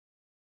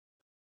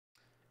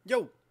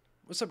Yo,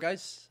 what's up,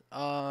 guys?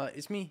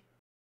 It's me,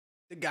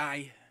 the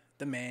guy,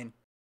 the man,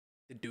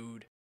 the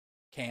dude,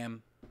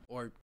 Cam,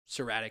 or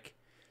Ciradic,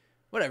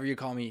 whatever you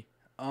call me.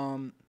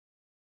 Um,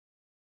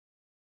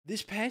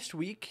 this past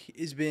week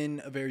has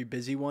been a very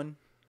busy one,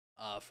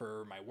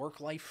 for my work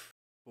life,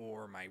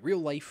 for my real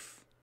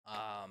life.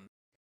 Um,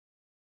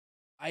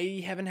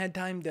 I haven't had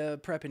time to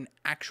prep an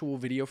actual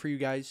video for you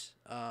guys.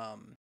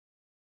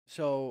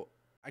 So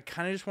I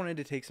kind of just wanted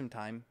to take some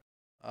time,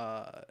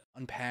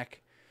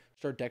 unpack,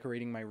 start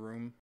decorating my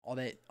room, all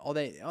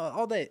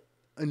that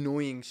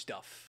annoying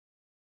stuff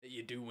that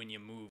you do when you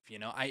move.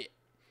 I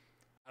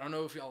don't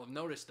know if y'all have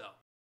noticed though.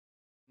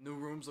 New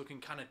room's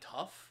looking kind of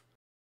tough,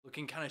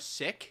 looking kind of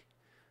sick.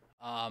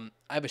 I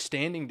have a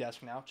standing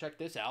desk now. Check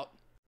this out.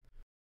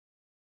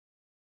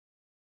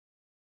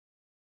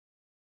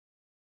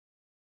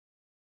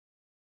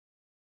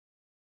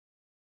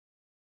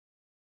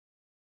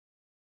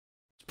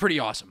 It's pretty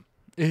awesome.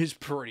 It is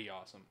pretty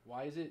awesome.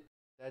 Why is it?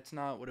 That's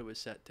not what it was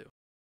set to.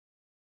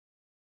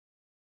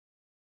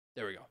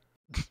 There we go.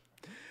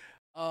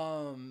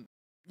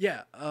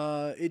 Yeah,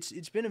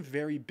 it's been a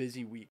very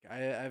busy week. I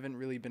haven't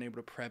really been able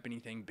to prep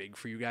anything big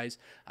for you guys.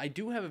 I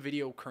do have a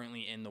video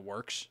currently in the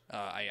works.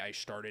 I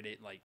started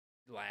it like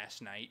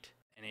last night,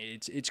 and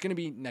it's gonna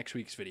be next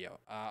week's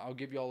video. I'll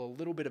give y'all a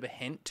little bit of a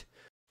hint.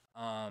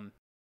 Um,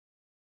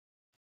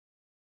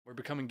 we're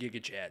becoming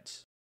Giga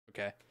Chads.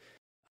 Okay.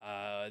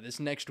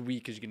 This next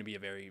week is gonna be a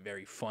very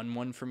very fun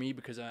one for me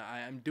because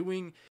I'm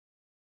doing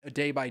a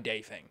day by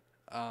day thing.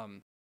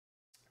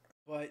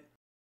 But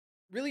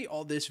really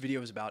all this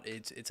video is about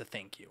it's a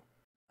thank you.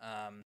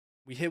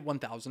 We hit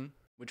 1,000,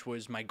 which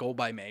was my goal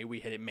by May. We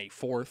hit it May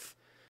 4th,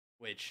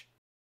 which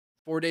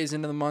 4 days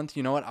into the month,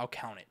 you know what? I'll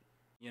count it.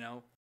 You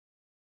know,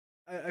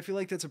 I feel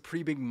like that's a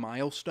pretty big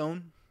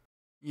milestone.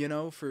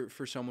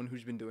 For someone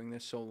who's been doing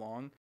this so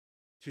long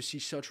to see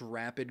such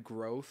rapid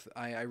growth.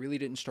 I really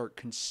didn't start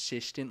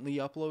consistently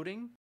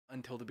uploading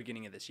until the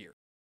beginning of this year.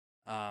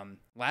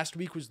 Last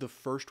week was the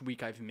first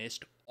week I've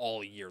missed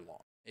all year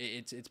long.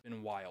 It's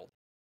been wild.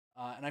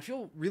 And I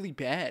feel really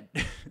bad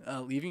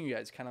leaving you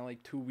guys kind of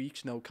like 2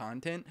 weeks, no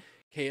content.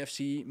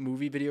 KFC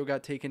movie video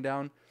got taken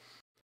down.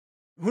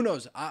 Who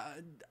knows?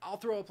 I'll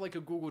throw up like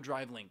a Google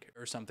Drive link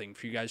or something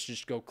for you guys to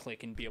just go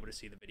click and be able to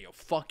see the video.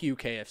 Fuck you,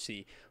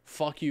 KFC.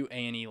 Fuck you,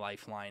 A&E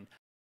Lifeline.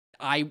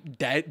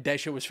 That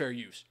shit was fair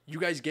use. You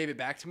guys gave it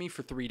back to me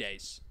for 3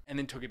 days and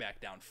then took it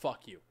back down.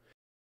 Fuck you.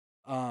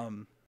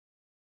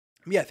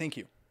 Yeah, thank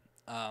you.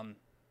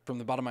 From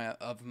the bottom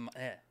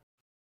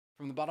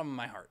from the bottom of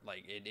my heart,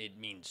 like it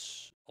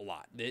means a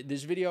lot.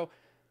 This video,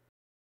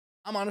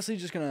 I'm honestly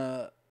just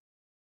gonna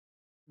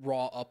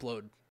raw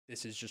upload.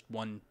 This is just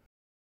one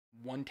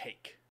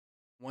take,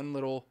 one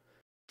little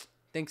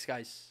thanks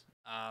guys.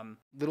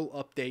 Little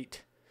update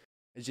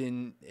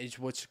is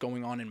what's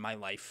going on in my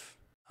life.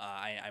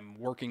 I'm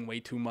working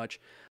way too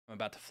much. I'm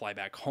about to fly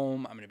back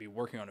home. I'm gonna be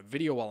working on a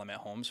video while I'm at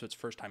home, so it's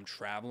first time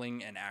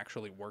traveling and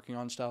actually working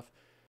on stuff.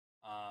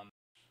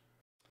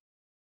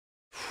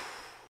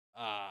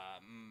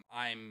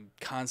 I'm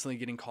constantly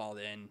getting called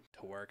in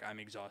to work. I'm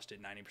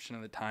exhausted 90%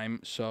 of the time.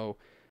 So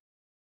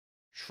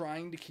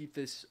trying to keep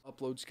this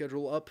upload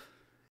schedule up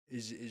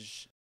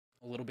is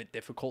a little bit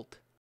difficult.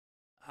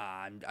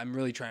 I'm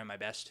really trying my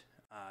best.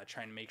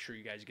 Trying to make sure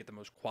you guys get the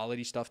most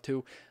quality stuff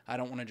too. I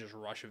don't want to just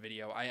rush a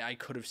video. I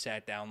could have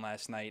sat down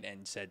last night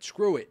and said,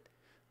 screw it.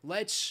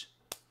 Let's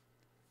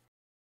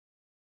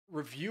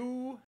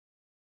review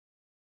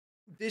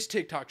this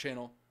TikTok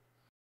channel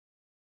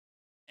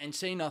and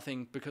say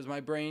nothing because my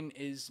brain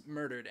is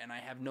murdered and I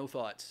have no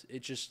thoughts.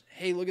 It's just,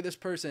 hey, look at this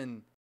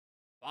person.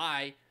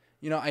 Bye.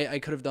 I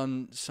could have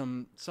done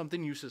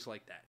something useless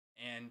like that.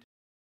 And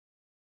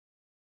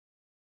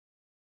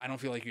I don't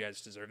feel like you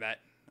guys deserve that.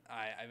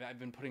 I've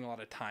been putting a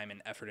lot of time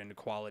and effort into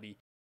quality.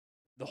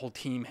 The whole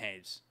team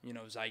has,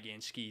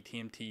 Zygantv,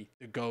 TMT,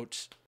 the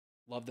GOATs,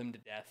 love them to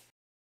death.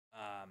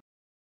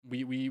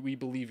 We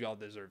believe y'all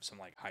deserve some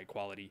like high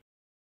quality.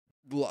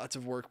 Lots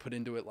of work put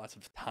into it, lots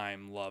of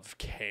time, love,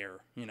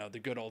 care.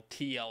 The good old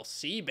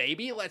TLC,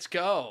 baby. Let's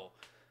go.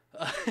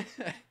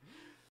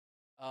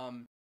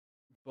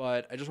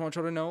 But I just want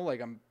y'all to know, like,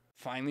 I'm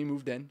finally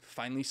moved in,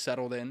 finally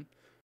settled in,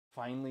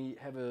 finally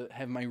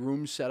have my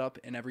room set up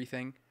and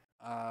everything.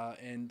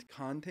 And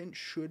content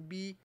should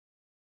be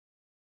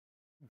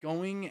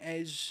going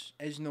as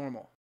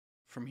normal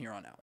from here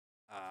on out.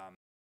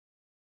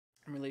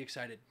 I'm really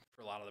excited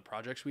for a lot of the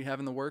projects we have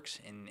in the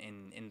works.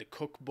 In the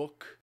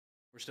cookbook,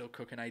 we're still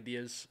cooking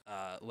ideas,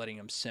 letting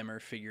them simmer,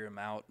 figure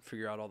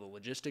out all the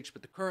logistics.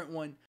 But the current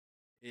one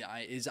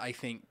is, I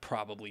think,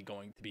 probably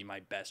going to be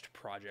my best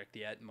project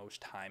yet.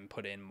 Most time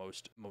put in,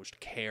 most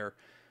care,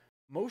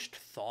 most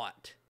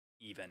thought,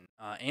 even,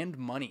 and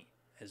money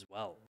as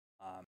well.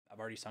 I've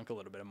already sunk a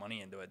little bit of money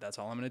into it. That's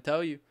all I'm going to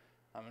tell you.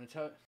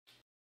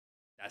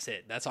 That's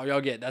it. That's all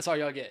y'all get. Yeah,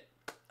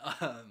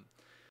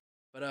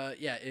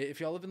 if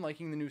y'all have been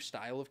liking the new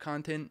style of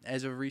content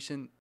as of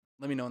recent,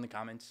 let me know in the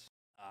comments.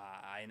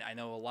 I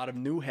know a lot of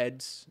new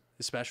heads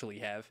especially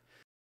have.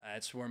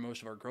 That's where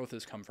most of our growth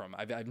has come from.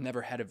 I've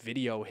never had a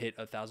video hit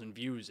 1,000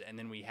 views, and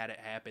then we had it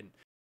happen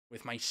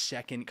with my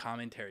second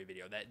commentary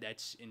video.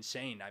 That's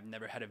insane. I've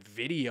never had a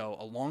video,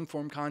 a long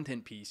form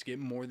content piece, get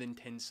more than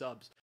 10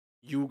 subs.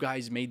 You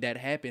guys made that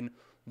happen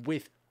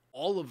with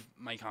all of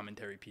my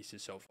commentary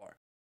pieces so far.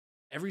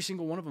 Every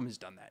single one of them has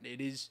done that.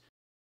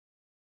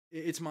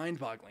 It's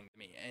mind-boggling to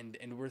me.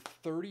 And we're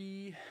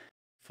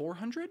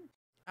 3,400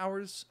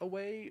 hours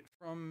away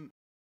from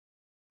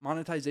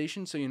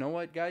monetization. So you know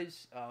what,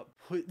 guys?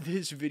 Put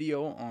this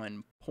video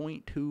on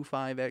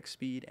 0.25x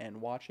speed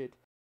and watch it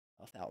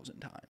 1,000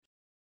 times.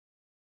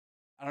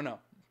 I don't know.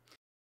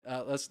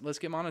 Let's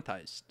get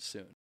monetized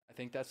soon. I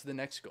think that's the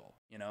next goal.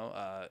 You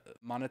know,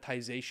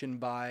 monetization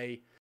by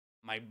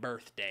my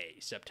birthday,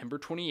 September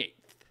 28th.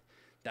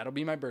 That'll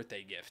be my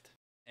birthday gift.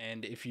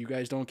 And if you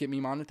guys don't get me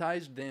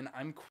monetized, then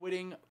I'm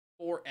quitting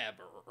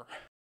forever.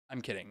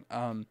 I'm kidding.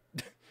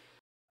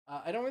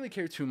 I don't really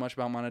care too much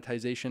about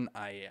monetization.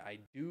 I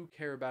do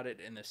care about it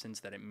in the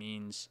sense that it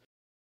means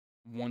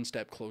one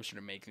step closer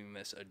to making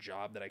this a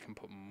job that I can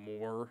put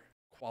more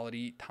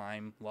quality,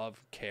 time,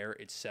 love, care,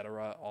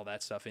 etc., all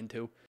that stuff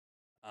into.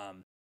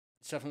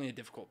 It's definitely a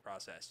difficult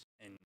process,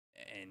 and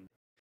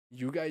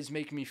you guys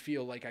make me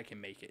feel like I can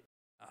make it.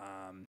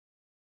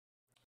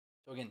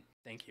 So again,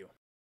 thank you.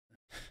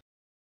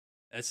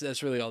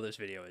 That's really all this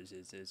video is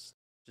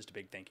just a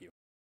big thank you.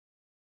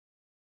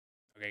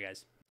 Okay,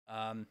 guys.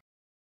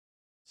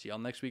 See y'all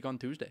next week on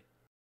Tuesday.